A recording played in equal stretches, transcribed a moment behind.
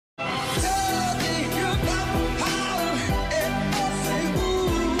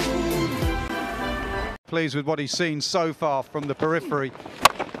Pleased with what he's seen so far from the periphery.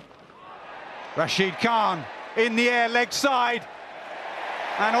 Rashid Khan in the air, leg side,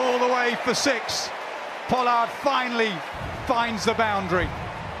 and all the way for 6. Pollard finally finds the boundary.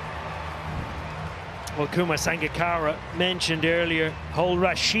 Well, Kumar Sangakkara mentioned earlier, hold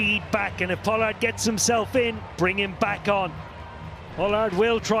Rashid back, and if Pollard gets himself in, bring him back on. Pollard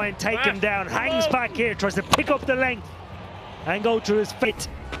will try and take him down, hangs back here, tries to pick up the length and go to his feet.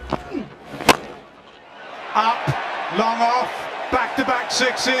 Up, long off, back-to-back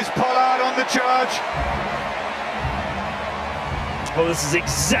 6s, Pollard on the charge. Well, this is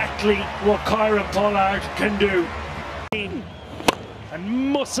exactly what Kieran Pollard can do. And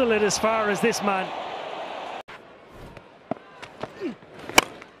muscle it as far as this man.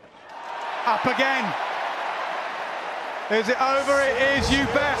 Up again. Is it over? It is, you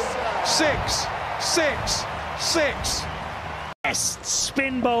bet. 6, 6, 6. Best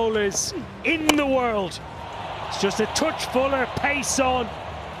spin bowlers in the world. It's just a touch fuller, pace on.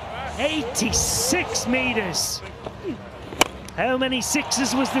 86 metres. How many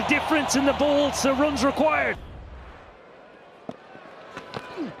 6s was the difference in the balls, the runs required?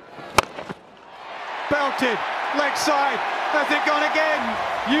 Belted, leg side. Has it gone again?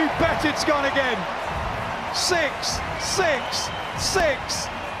 You bet it's gone again. 6, 6, 6,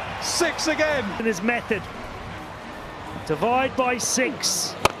 6 again. In his method. Divide by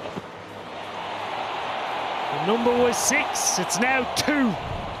 6. The number was 6, it's now 2.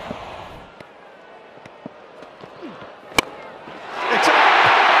 It's off,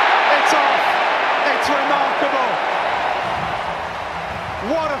 it's off, it's remarkable.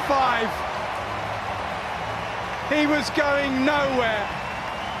 What a 5. He was going nowhere.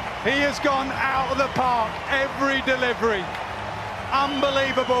 He has gone out of the park every delivery.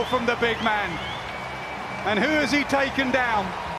 Unbelievable from the big man. And who has he taken down?